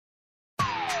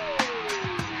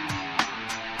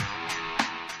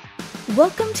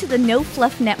Welcome to the No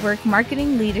Fluff Network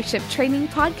Marketing Leadership Training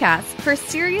Podcast for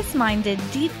serious-minded,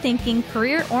 deep-thinking,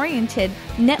 career-oriented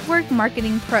network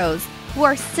marketing pros who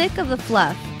are sick of the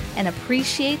fluff and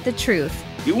appreciate the truth.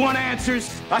 You want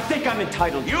answers? I think I'm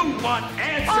entitled. You want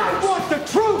answers? I want the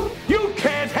truth! You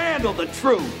can't handle the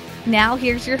truth! Now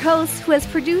here's your host who has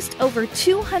produced over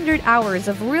 200 hours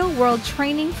of real-world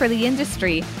training for the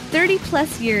industry,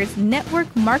 30-plus years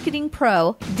network marketing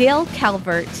pro, Dale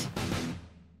Calvert.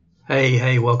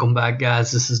 Hey, welcome back,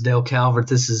 guys. This is Dale Calvert.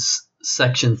 This is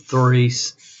session three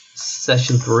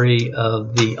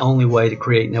of The Only Way to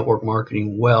Create Network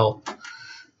Marketing Well.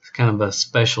 It's kind of a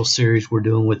special series we're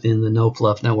doing within the No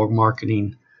Fluff Network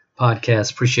Marketing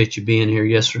podcast. Appreciate you being here.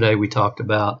 Yesterday we talked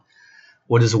about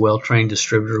what does a well-trained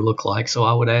distributor look like. So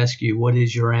I would ask you, what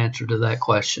is your answer to that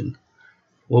question?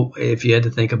 Well, if you had to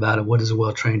think about it, what does a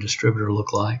well-trained distributor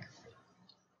look like?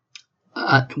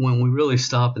 When we really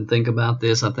stop and think about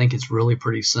this, I think it's really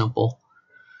pretty simple.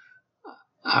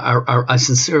 I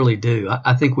sincerely do.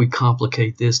 I think we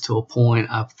complicate this to a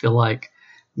point. I feel like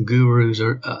gurus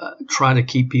are try to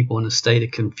keep people in a state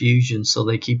of confusion so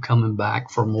they keep coming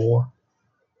back for more.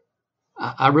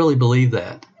 I really believe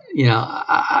that. You know,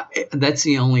 that's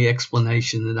the only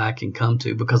explanation that I can come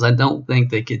to, because I don't think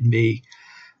they could be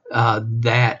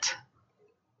that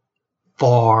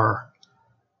far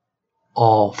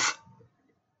off.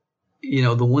 You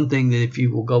know, the one thing that if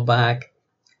you will go back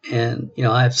and, you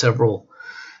know, I have several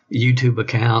YouTube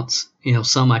accounts, you know,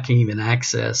 some I can't even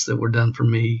access that were done for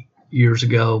me years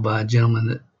ago by a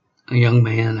young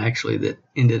man actually that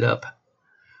ended up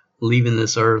leaving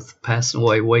this earth, passing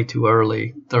away way too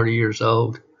early, 30 years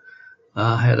old.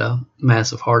 Had a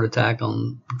massive heart attack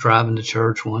on driving to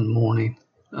church one morning.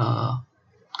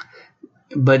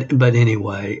 But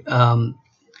anyway,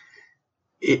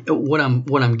 what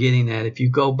I'm getting at, if you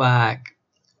go back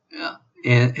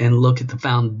and look at the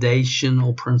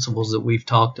foundational principles that we've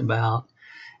talked about,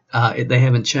 they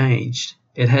haven't changed.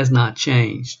 It has not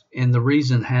changed. And the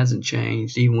reason it hasn't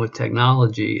changed, even with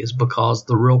technology, is because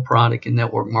the real product in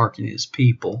network marketing is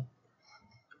people.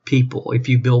 People. If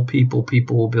you build people,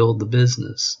 people will build the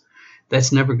business.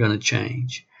 That's never going to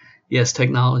change. Yes,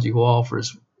 technology will offer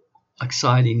us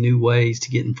exciting new ways to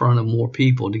get in front of more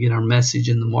people, to get our message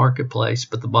in the marketplace.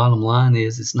 But the bottom line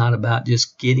is, it's not about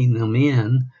just getting them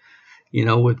in, you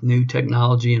know, with new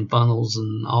technology and funnels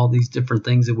and all these different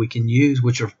things that we can use,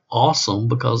 which are awesome,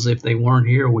 because if they weren't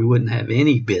here, we wouldn't have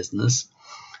any business,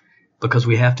 because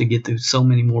we have to get through so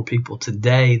many more people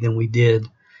today than we did,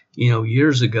 you know,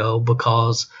 years ago,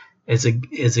 because as an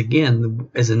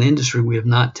industry, we have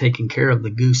not taken care of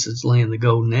the goose that's laying the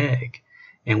golden egg.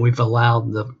 And we've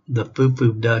allowed the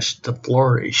foo-foo dust to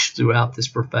flourish throughout this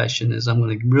profession, as I'm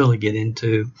going to really get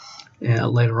into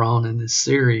later on in this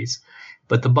series.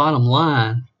 But the bottom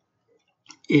line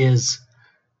is,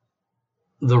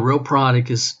 the real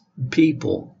product is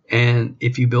people. And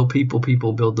if you build people,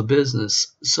 people build the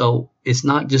business. So it's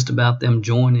not just about them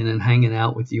joining and hanging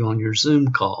out with you on your Zoom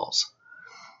calls.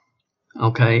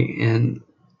 Okay? And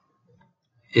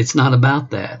it's not about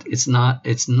that.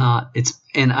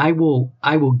 And I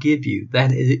will give you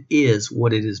that it is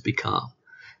what it has become.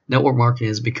 Network marketing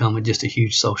has become just a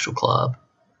huge social club.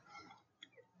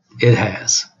 It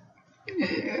has.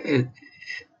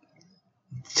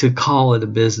 To call it a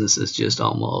business is just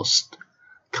almost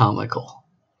comical.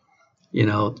 You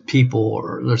know,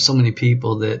 there's so many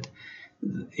people that,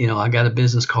 you know, I got a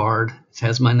business card. It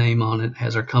has my name on it,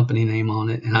 has our company name on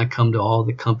it, and I come to all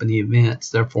the company events.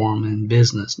 Therefore, I'm in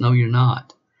business. No, you're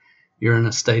not. You're in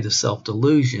a state of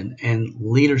self-delusion, and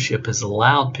leadership has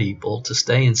allowed people to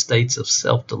stay in states of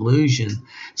self-delusion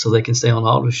so they can stay on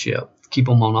autoship, keep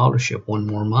them on autoship one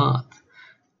more month.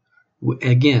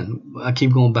 Again, I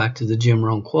keep going back to the Jim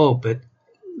Rohn quote, but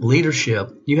leadership,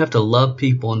 you have to love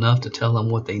people enough to tell them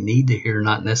what they need to hear,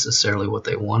 not necessarily what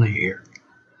they want to hear.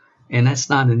 And that's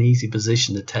not an easy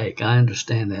position to take. I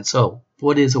understand that. So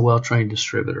what is a well-trained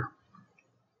distributor?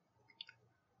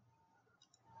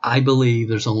 I believe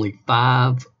there's only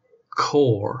 5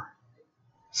 core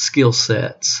skill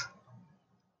sets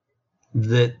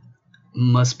that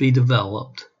must be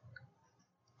developed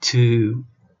to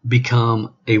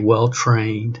become a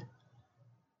well-trained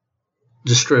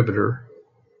distributor,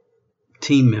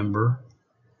 team member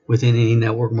within any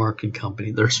network marketing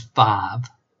company. There's 5.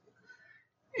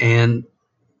 And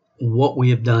what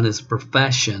we have done as a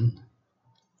profession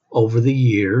over the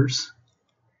years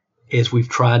is we've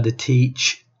tried to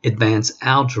teach advanced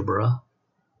algebra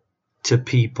to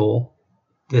people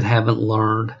that haven't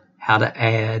learned how to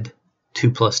add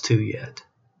 2 plus 2 yet.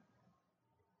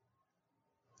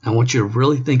 I want you to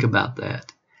really think about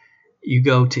that. You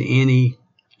go to any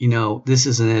this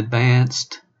is an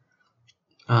advanced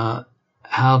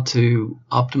how to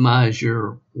optimize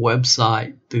your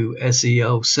website through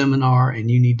SEO seminar, and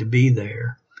you need to be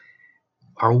there,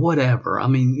 or whatever. I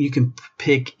mean, you can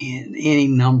pick in any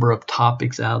number of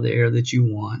topics out there that you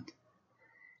want.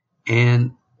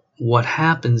 And what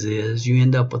happens is you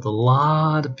end up with a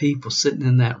lot of people sitting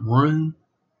in that room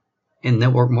in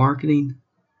network marketing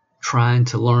trying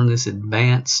to learn this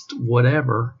advanced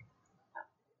whatever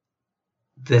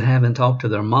that haven't talked to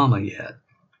their mama yet.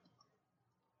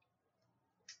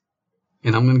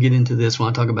 And I'm going to get into this when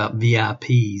I talk about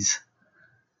VIPs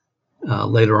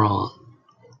later on.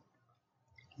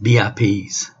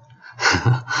 VIPs.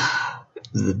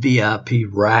 The VIP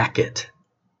racket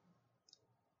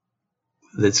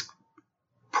that's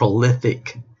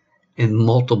prolific in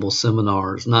multiple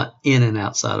seminars, not in and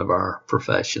outside of our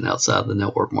profession, outside the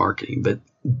network marketing, but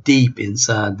deep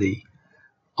inside the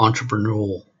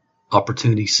entrepreneurial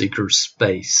opportunity seeker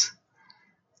space.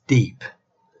 Deep.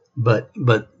 But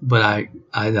I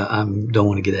don't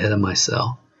want to get ahead of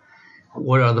myself.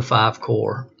 What are the 5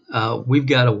 core? We've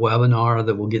got a webinar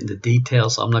that will get into detail,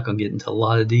 so I'm not going to get into a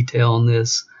lot of detail on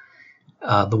this.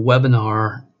 The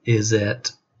webinar is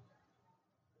at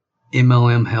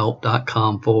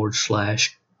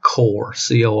mlmhelp.com/core,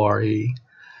 C-O-R-E.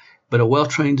 But a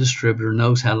well-trained distributor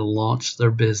knows how to launch their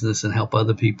business and help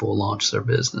other people launch their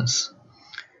business.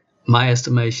 My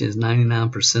estimation is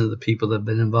 99% of the people that have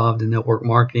been involved in network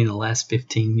marketing in the last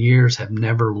 15 years have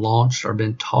never launched or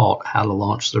been taught how to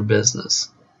launch their business.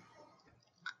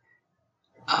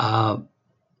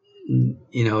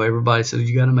 Everybody says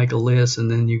you got to make a list, and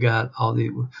then you got all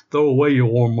the throw away your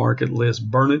warm market list,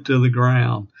 burn it to the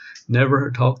ground.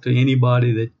 Never talk to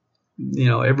anybody that,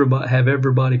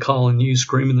 everybody calling you,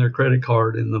 screaming their credit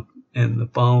card in the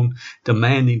phone,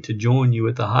 demanding to join you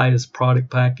at the highest product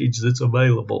package that's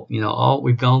available.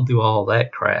 We've gone through all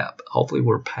that crap. Hopefully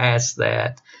we're past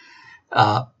that.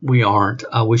 We aren't.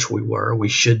 I wish we were. We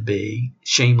should be.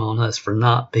 Shame on us for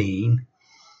not being.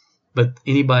 But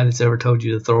anybody that's ever told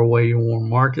you to throw away your warm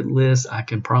market list, I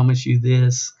can promise you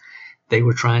this. They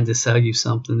were trying to sell you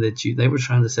some kind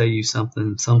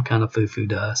of foo-foo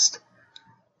dust.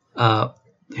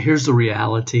 Here's the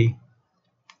reality.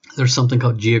 There's something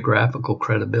called geographical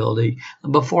credibility.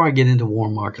 Before I get into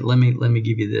warm market, let me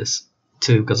give you this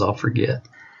too, because I'll forget.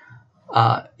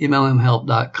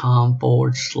 mlmhelp.com/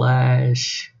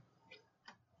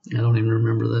 I don't even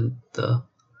remember the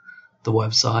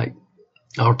website.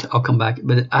 I'll come back,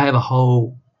 but I have a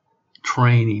whole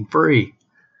training free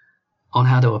on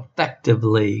how to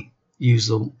effectively use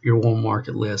your warm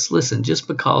market list. Listen, just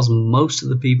because most of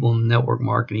the people in network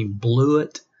marketing blew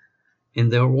it in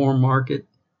their warm market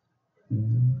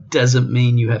doesn't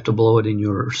mean you have to blow it in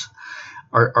yours,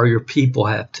 or your people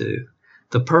have to.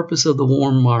 The purpose of the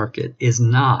warm market is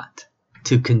not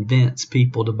to convince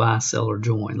people to buy, sell, or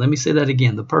join. Let me say that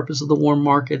again. The purpose of the warm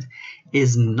market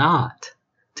is not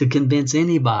to convince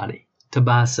anybody to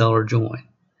buy, sell, or join.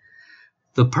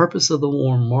 The purpose of the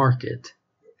warm market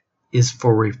is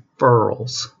for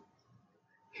referrals.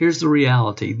 Here's the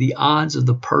reality. The odds of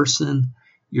the person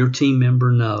your team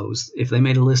member knows, if they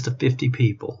made a list of 50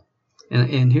 people,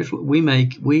 and here's what we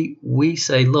make. We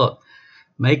say, look,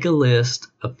 make a list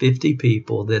of 50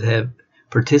 people that have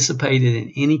participated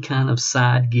in any kind of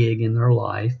side gig in their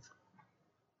life.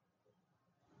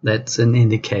 That's an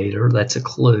indicator. That's a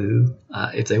clue.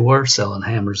 If they were selling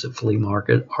hammers at flea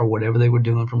market or whatever they were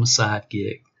doing from a side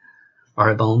gig, or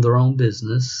have owned their own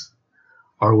business,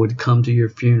 or would come to your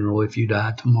funeral if you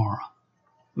died tomorrow.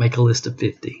 Make a list of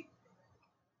 50.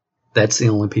 That's the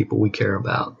only people we care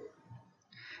about.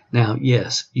 Now,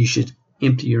 yes, you should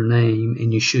empty your name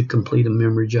and you should complete a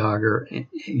memory jogger.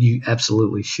 You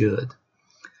absolutely should.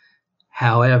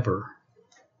 However,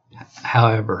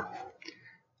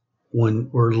 when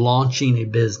we're launching a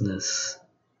business,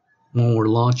 we're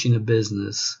looking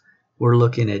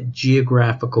at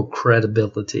geographical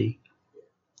credibility.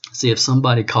 See, if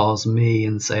somebody calls me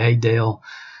and say, hey, Dale,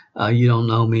 you don't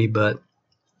know me, but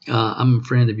I'm a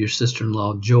friend of your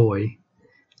sister-in-law, Joy,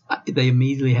 they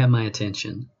immediately have my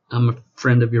attention. I'm a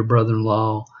friend of your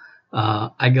brother-in-law.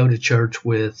 I go to church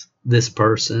with this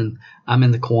person. I'm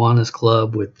in the Kiwanis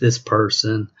Club with this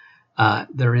person.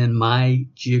 They're in my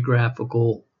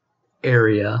geographical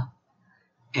area,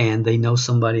 and they know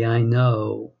somebody I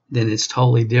know. Then it's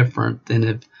totally different than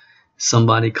if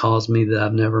somebody calls me that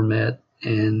I've never met,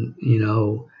 and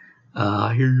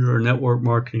I hear you're a network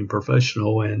marketing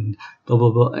professional and blah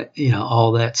blah blah,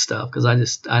 all that stuff. Because I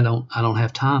don't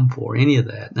have time for any of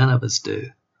that. None of us do.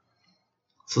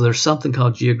 So there's something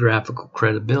called geographical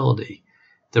credibility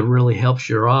that really helps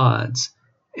your odds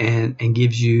and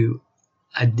gives you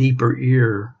a deeper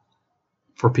ear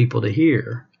for people to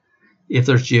hear if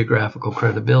there's geographical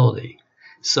credibility.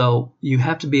 So you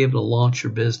have to be able to launch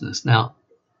your business. Now,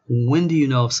 when do you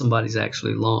know if somebody's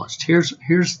actually launched? Here's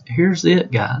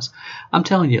it, guys. I'm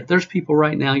telling you, there's people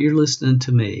right now, you're listening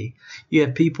to me. You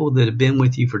have people that have been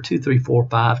with you for 2, 3, 4,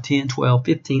 5, 10, 12,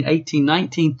 15, 18,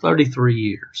 19, 33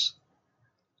 years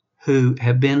who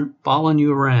have been following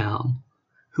you around,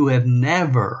 who have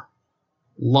never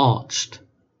launched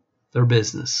their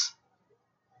business.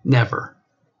 Never.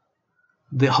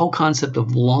 The whole concept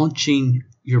of launching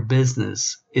your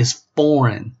business is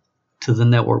foreign to the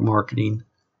network marketing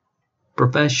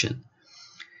profession.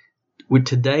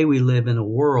 Today we live in a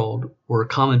world where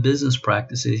common business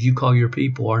practice is you call your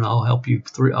people and I'll help you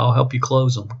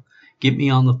close them. Get me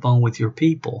on the phone with your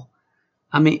people.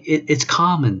 I mean, it's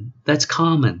common. That's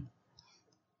common.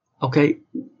 Okay.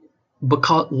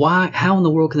 Because why? How in the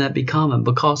world can that be common?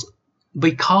 Because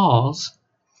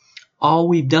all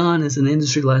we've done as an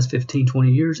industry the last 15,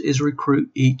 20 years is recruit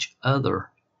each other.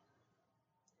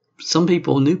 Some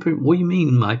people, new people, what do you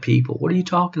mean, my people? What are you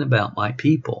talking about, my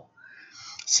people?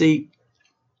 See,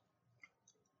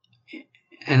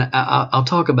 and I'll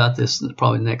talk about this in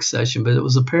probably next session, but it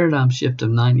was a paradigm shift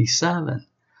of 97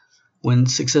 when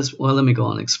success, well, let me go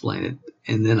on and explain it.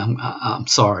 And then I'm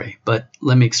sorry, but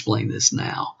let me explain this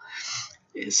now.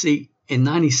 See, in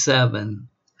 97,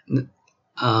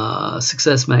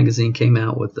 Success Magazine came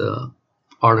out with an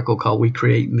article called We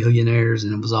Create Millionaires,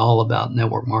 and it was all about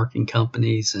network marketing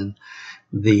companies and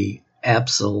the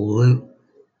absolute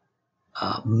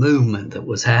movement that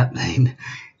was happening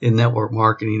in network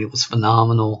marketing. It was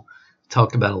phenomenal.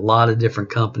 Talked about a lot of different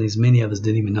companies. Many of us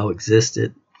didn't even know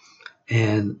existed,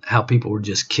 and how people were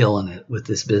just killing it with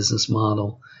this business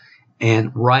model.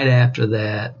 And right after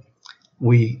that,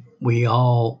 we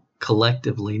all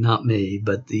collectively, not me,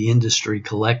 but the industry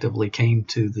collectively came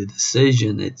to the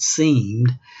decision, it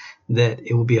seemed, that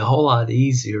it would be a whole lot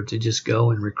easier to just go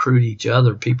and recruit each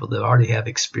other, people that already have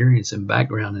experience and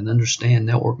background and understand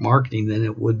network marketing, than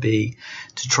it would be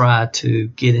to try to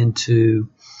get into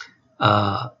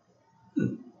the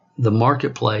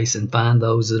marketplace and find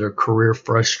those that are career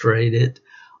frustrated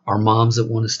or moms that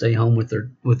want to stay home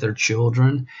with their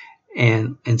children.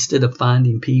 And instead of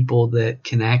finding people that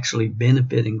can actually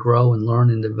benefit and grow and learn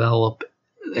and develop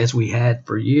as we had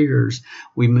for years,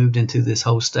 we moved into this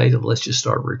whole state of let's just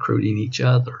start recruiting each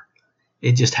other.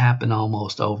 It just happened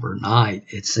almost overnight.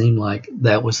 It seemed like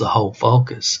that was the whole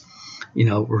focus,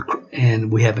 and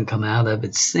we haven't come out of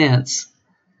it since.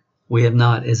 We have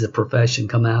not, as a profession,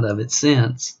 come out of it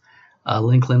since.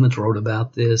 Lynn Clements wrote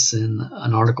about this in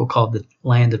an article called The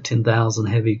Land of 10,000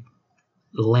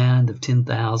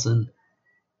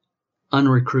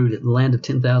 unrecruited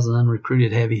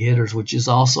heavy hitters, which is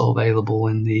also available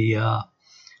in the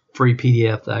free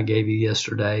PDF that I gave you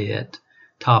yesterday at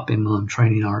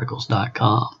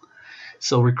topmlmtrainingarticles.com.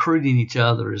 So recruiting each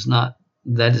other is not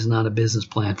a business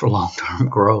plan for long-term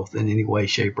growth in any way,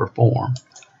 shape, or form.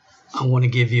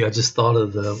 I just thought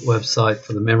of the website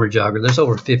for the memory jogger. There's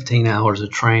over 15 hours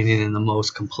of training in the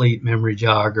most complete memory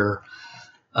jogger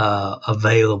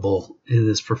available in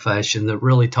this profession that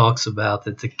really talks about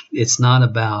that it's not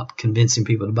about convincing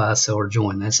people to buy, sell, or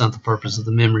join. That's not the purpose of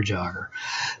the memory jogger.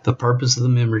 The purpose of the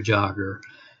memory jogger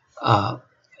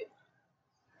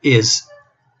is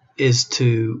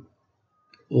to,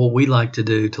 what we like to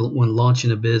do when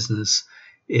launching a business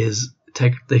is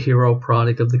take the hero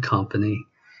product of the company,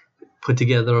 put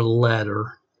together a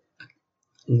letter,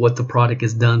 what the product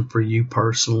has done for you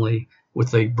personally,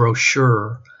 with a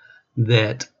brochure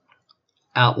that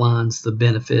outlines the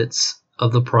benefits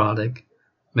of the product,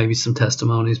 maybe some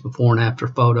testimonies, before and after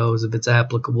photos if it's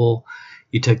applicable.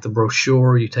 You take the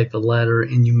brochure, you take the letter,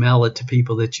 and you mail it to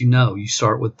people that you know. You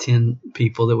start with 10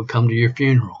 people that would come to your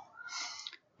funeral,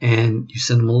 and you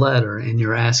send them a letter, and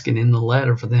you're asking in the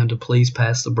letter for them to please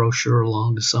pass the brochure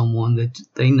along to someone that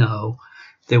they know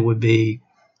that would be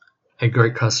a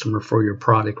great customer for your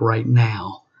product right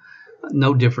now.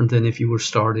 No different than if you were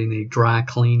starting a dry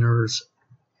cleaners,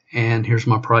 and here's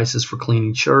my prices for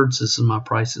cleaning shirts, this is my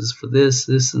prices for this,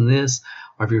 and this.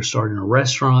 Or if you're starting a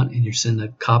restaurant and you're sending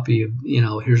a copy of,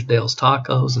 here's Dale's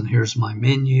Tacos and here's my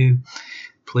menu.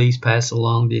 Please pass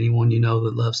along to anyone you know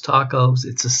that loves tacos.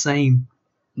 It's the same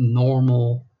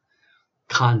normal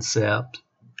concept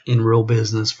in real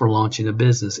business for launching a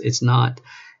business. It's not,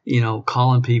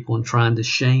 calling people and trying to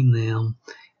shame them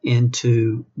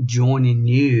into joining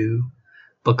you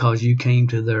because you came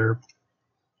to their,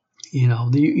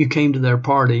 you came to their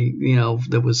party,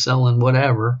 that was selling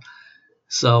whatever.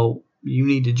 So you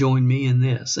need to join me in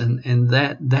this. And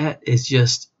that is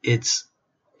just, it's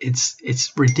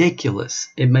it's ridiculous.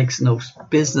 It makes no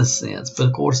business sense. But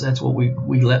of course, that's what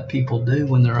we let people do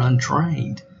when they're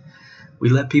untrained. We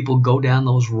let people go down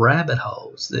those rabbit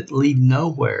holes that lead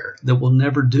nowhere, that will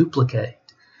never duplicate.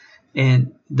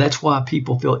 And that's why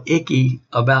people feel icky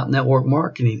about network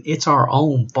marketing. It's our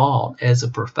own fault as a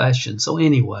profession. So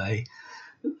anyway,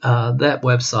 that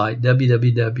website,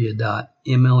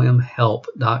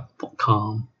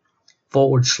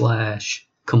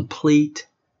 www.mlmhelp.com/complete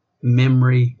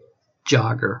memory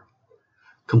jogger.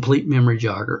 Complete memory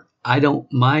jogger.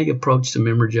 My approach to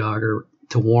memory jogger,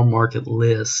 to warm market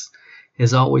lists,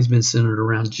 has always been centered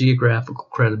around geographical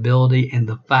credibility and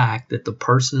the fact that the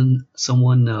person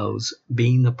someone knows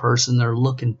being the person they're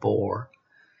looking for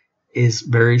is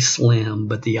very slim,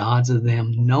 but the odds of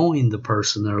them knowing the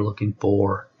person they're looking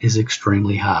for is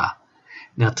extremely high.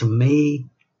 Now, to me,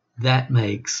 that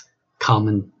makes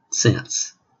common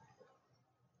sense.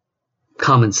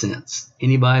 Common sense.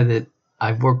 Anybody that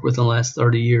I've worked with in the last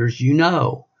 30 years, you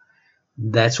know,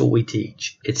 that's what we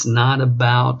teach. It's not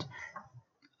about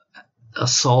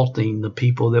assaulting the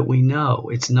people that we know.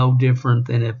 It's no different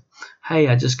than if, hey,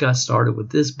 I just got started with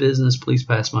this business, please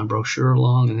pass my brochure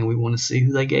along, and then we want to see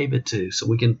who they gave it to so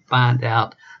we can find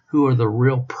out who are the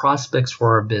real prospects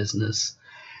for our business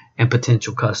and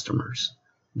potential customers.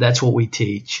 That's what we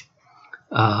teach.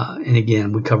 And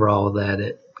again, we cover all of that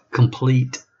at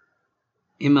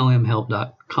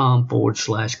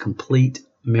mlmhelp.com/complete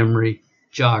memory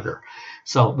jogger.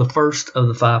 So the first of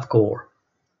the 5 core,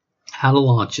 how to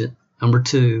launch it. Number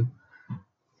 2,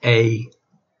 a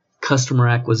customer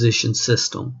acquisition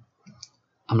system.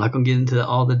 I'm not going to get into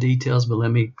all the details, but let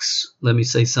me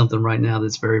say something right now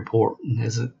that's very important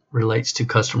as it relates to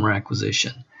customer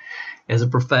acquisition. As a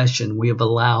profession, we have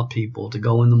allowed people to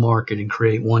go in the market and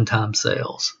create one-time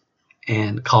sales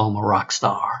and call them a rock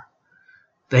star.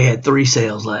 They had 3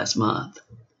 sales last month.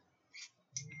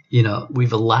 You know,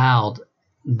 we've allowed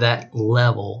that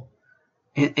level.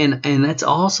 And that's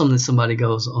awesome that somebody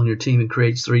goes on your team and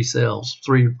creates 3 sales,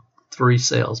 three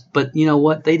sales. But you know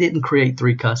what? They didn't create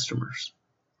 3 customers.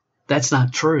 That's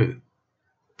not true.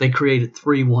 They created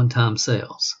 3 one-time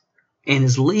sales. And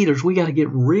as leaders, we got to get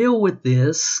real with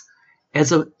this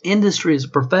as an industry, as a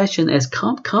profession, as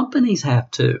companies have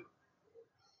to.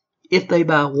 If they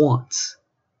buy once,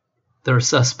 they're a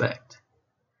suspect.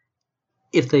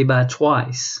 If they buy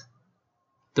twice,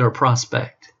 they're a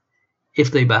prospect.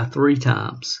 If they buy 3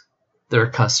 times, they're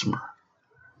a customer.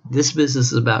 This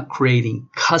business is about creating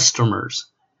customers,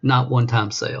 not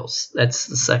one-time sales. That's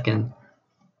the second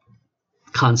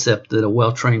concept that a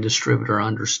well-trained distributor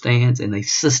understands, and they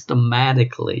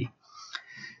systematically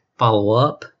follow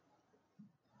up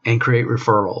and create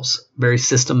referrals very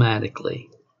systematically.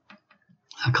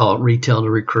 I call it retail to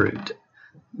recruit.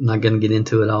 I'm not going to get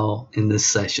into it all in this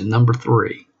session. Number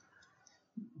 3,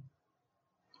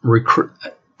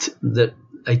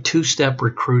 a 2-step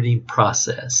recruiting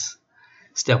process.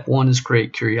 Step 1 is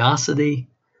create curiosity,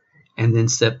 and then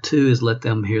step 2 is let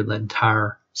them hear the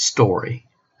entire story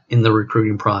in the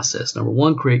recruiting process. Number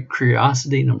 1, create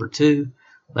curiosity. Number 2,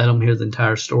 let them hear the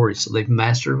entire story. So they've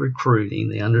mastered recruiting.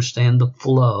 They understand the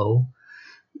flow.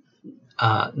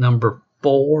 Number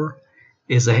 4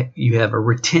 is you have a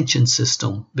retention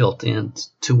system built in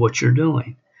to what you're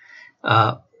doing.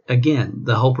 Again,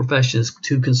 the whole profession is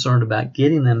too concerned about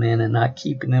getting them in and not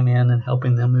keeping them in and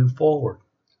helping them move forward.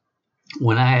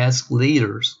 When I ask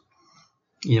leaders,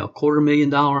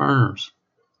 $250,000 earners,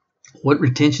 what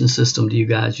retention system do you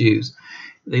guys use?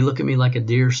 They look at me like a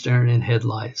deer staring in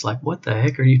headlights. Like, what the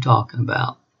heck are you talking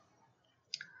about?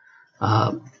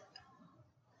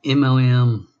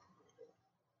 MLM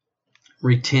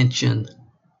retention.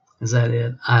 Is that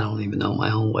it? I don't even know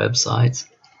my own websites.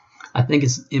 I think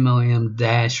it's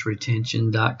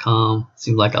MLM-retention.com.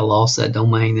 Seems like I lost that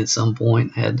domain at some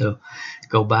point. Had to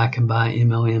go back and buy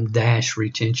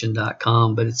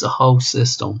MLM-retention.com, but it's a whole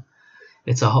system.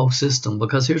 It's a whole system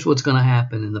because here's what's going to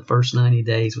happen in the first 90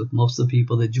 days with most of the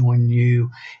people that join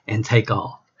you and take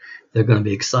off. They're going to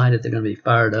be excited. They're going to be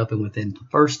fired up, and within the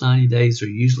first 90 days, they're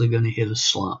usually going to hit a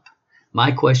slump.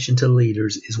 My question to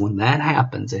leaders is when that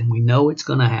happens, and we know it's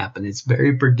going to happen, it's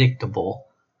very predictable.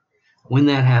 When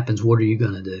that happens, what are you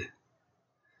going to do?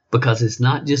 Because it's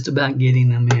not just about getting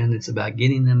them in. It's about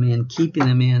getting them in, keeping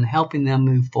them in, helping them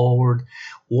move forward.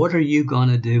 What are you going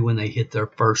to do when they hit their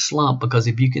first slump? Because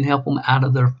if you can help them out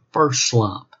of their first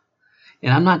slump,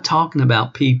 and I'm not talking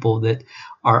about people that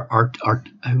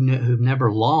who've never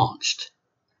launched.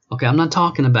 Okay, I'm not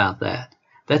talking about that.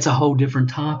 That's a whole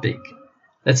different topic.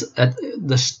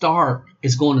 The start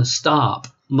is going to stop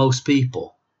most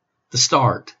people. The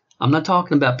start. I'm not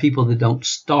talking about people that don't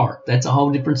start. That's a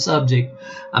whole different subject.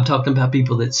 I'm talking about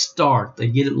people that start. They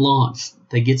get it launched.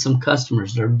 They get some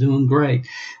customers. They're doing great.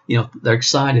 They're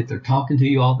excited. They're talking to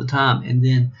you all the time. And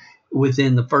then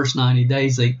within the first 90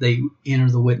 days, they enter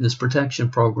the witness protection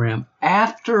program.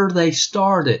 After they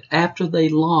started, after they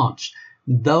launched,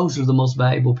 those are the most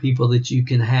valuable people that you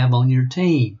can have on your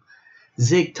team.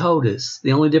 Zig told us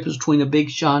the only difference between a big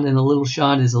shot and a little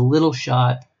shot is a little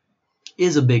shot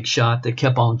is a big shot that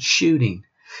kept on shooting.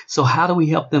 So how do we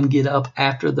help them get up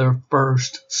after their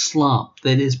first slump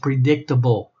that is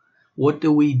predictable? What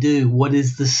do we do? What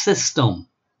is the system?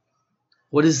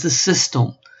 What is the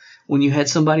system? When you had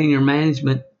somebody in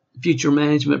your future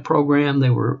management program, they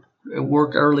were at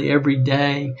work early every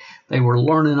day. They were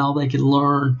learning all they could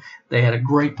learn. They had a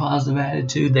great positive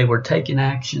attitude. They were taking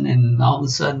action, and all of a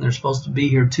sudden they're supposed to be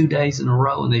here 2 days in a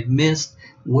row and they've missed.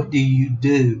 What do you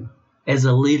do as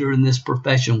a leader in this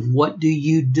profession? What do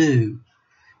you do?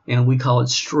 And we call it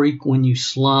streak when you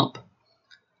slump.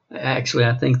 Actually,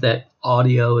 I think that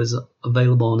audio is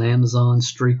available on Amazon,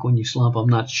 streak when you slump. I'm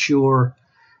not sure.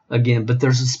 Again, but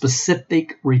there's a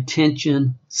specific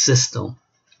retention system.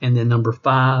 And then number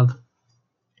 5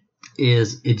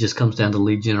 is it just comes down to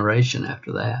lead generation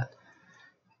after that.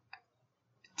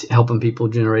 Helping people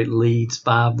generate leads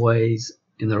 5 ways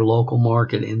in their local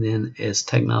market. And then as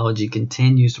technology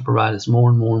continues to provide us more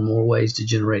and more and more ways to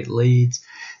generate leads,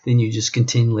 then you just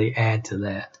continually add to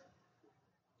that.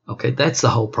 Okay, that's the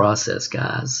whole process,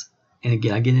 guys. And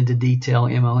again, I get into detail,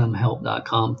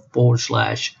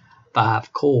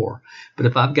 MLMhelp.com/5core. But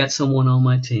if I've got someone on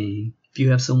my team, if you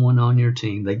have someone on your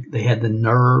team, they had the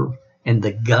nerve and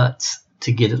the guts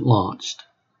to get it launched.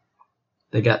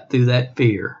 They got through that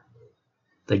fear.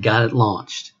 They got it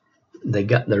launched.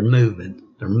 They're moving.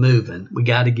 They're moving. We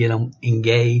got to get them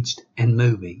engaged and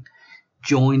moving.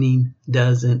 Joining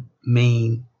doesn't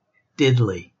mean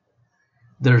diddly.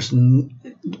 There's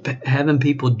having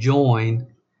people join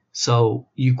so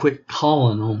you quit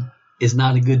calling them is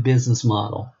not a good business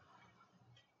model.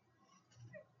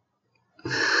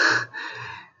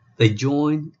 They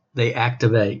join, they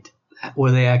activate.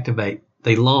 Where they activate,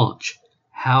 they launch.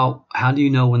 How do you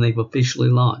know when they've officially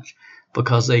launched?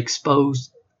 Because they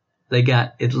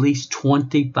got at least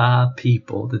 25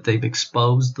 people that they've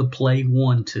exposed the play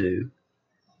 1 to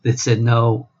that said,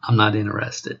 no, I'm not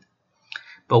interested.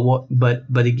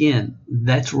 But again,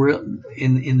 that's real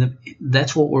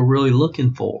that's what we're really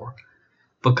looking for,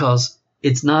 because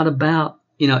it's not about,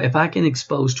 if I can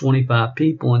expose 25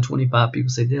 people and 25 people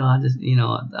say,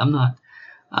 I'm not,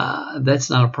 that's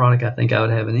not a product I think I would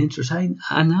have an interest. Hey,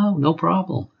 I know, no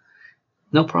problem.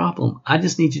 No problem. I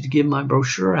just need you to give my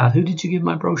brochure out. Who did you give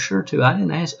my brochure to? I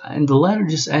didn't ask, and the letter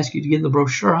just asked you to give the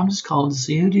brochure. I'm just calling to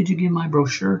see, who did you give my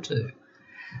brochure to?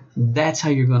 That's how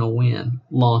you're going to win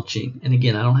launching. And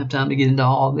again, I don't have time to get into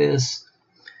all this,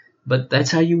 but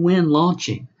that's how you win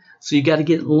launching. So you got to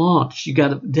get it launched. You got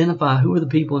to identify who are the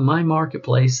people in my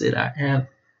marketplace that I have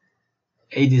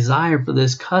a desire for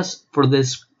this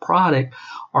product,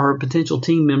 or potential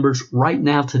team members right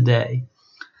now today.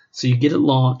 So you get it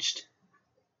launched.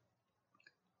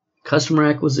 Customer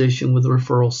acquisition with a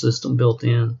referral system built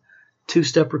in,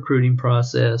 2-step recruiting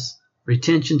process,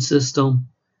 retention system,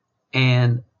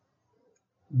 and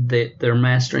they're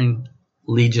mastering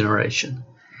lead generation.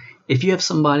 If you have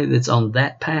somebody that's on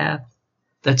that path,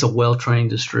 that's a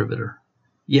well-trained distributor.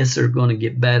 Yes, they're going to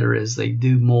get better as they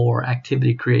do more.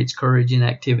 Activity creates courage,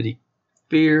 inactivity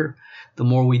fear. The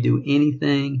more we do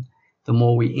anything, the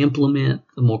more we implement,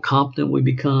 the more competent we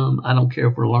become. I don't care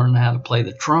if we're learning how to play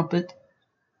the trumpet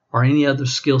or any other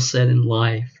skill set in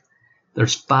life.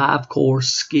 There's 5 core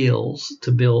skills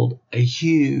to build a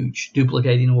huge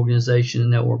duplicating organization in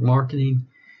network marketing.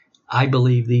 I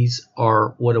believe these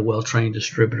are what a well-trained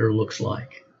distributor looks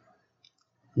like.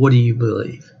 What do you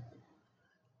believe?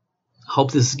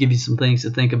 Hope this will give you some things to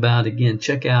think about. Again,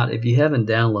 check out, if you haven't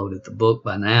downloaded the book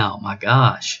by now, my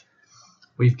gosh,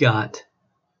 we've got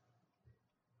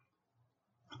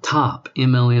top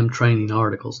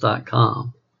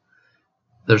MLMtrainingarticles.com.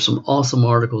 There's some awesome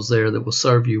articles there that will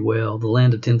serve you well. The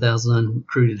Land of 10,000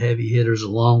 Unrecruited Heavy Hitters,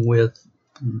 along with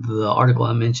the article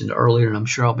I mentioned earlier, and I'm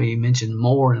sure I'll be mentioning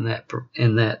more in that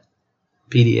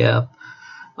PDF,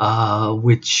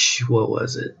 which, what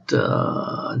was it?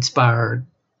 Inspired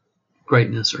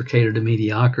Greatness or Cater to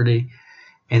Mediocrity.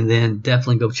 And then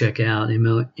definitely go check out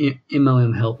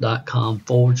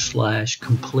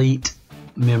MLMhelp.com/complete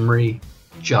memory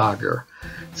jogger.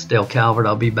 It's Dale Calvert.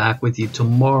 I'll be back with you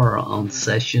tomorrow on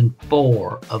session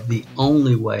 4 of the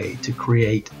only way to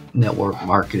create network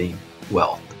marketing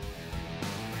wealth.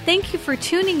 Thank you for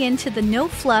tuning in to the No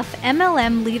Fluff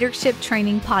MLM Leadership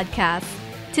Training Podcast.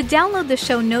 To download the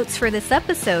show notes for this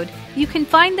episode, you can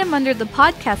find them under the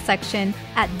podcast section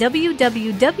at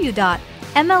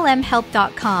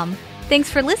www.mlmhelp.com. Thanks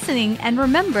for listening, and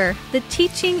remember, the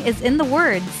teaching is in the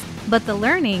words, but the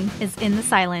learning is in the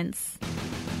silence.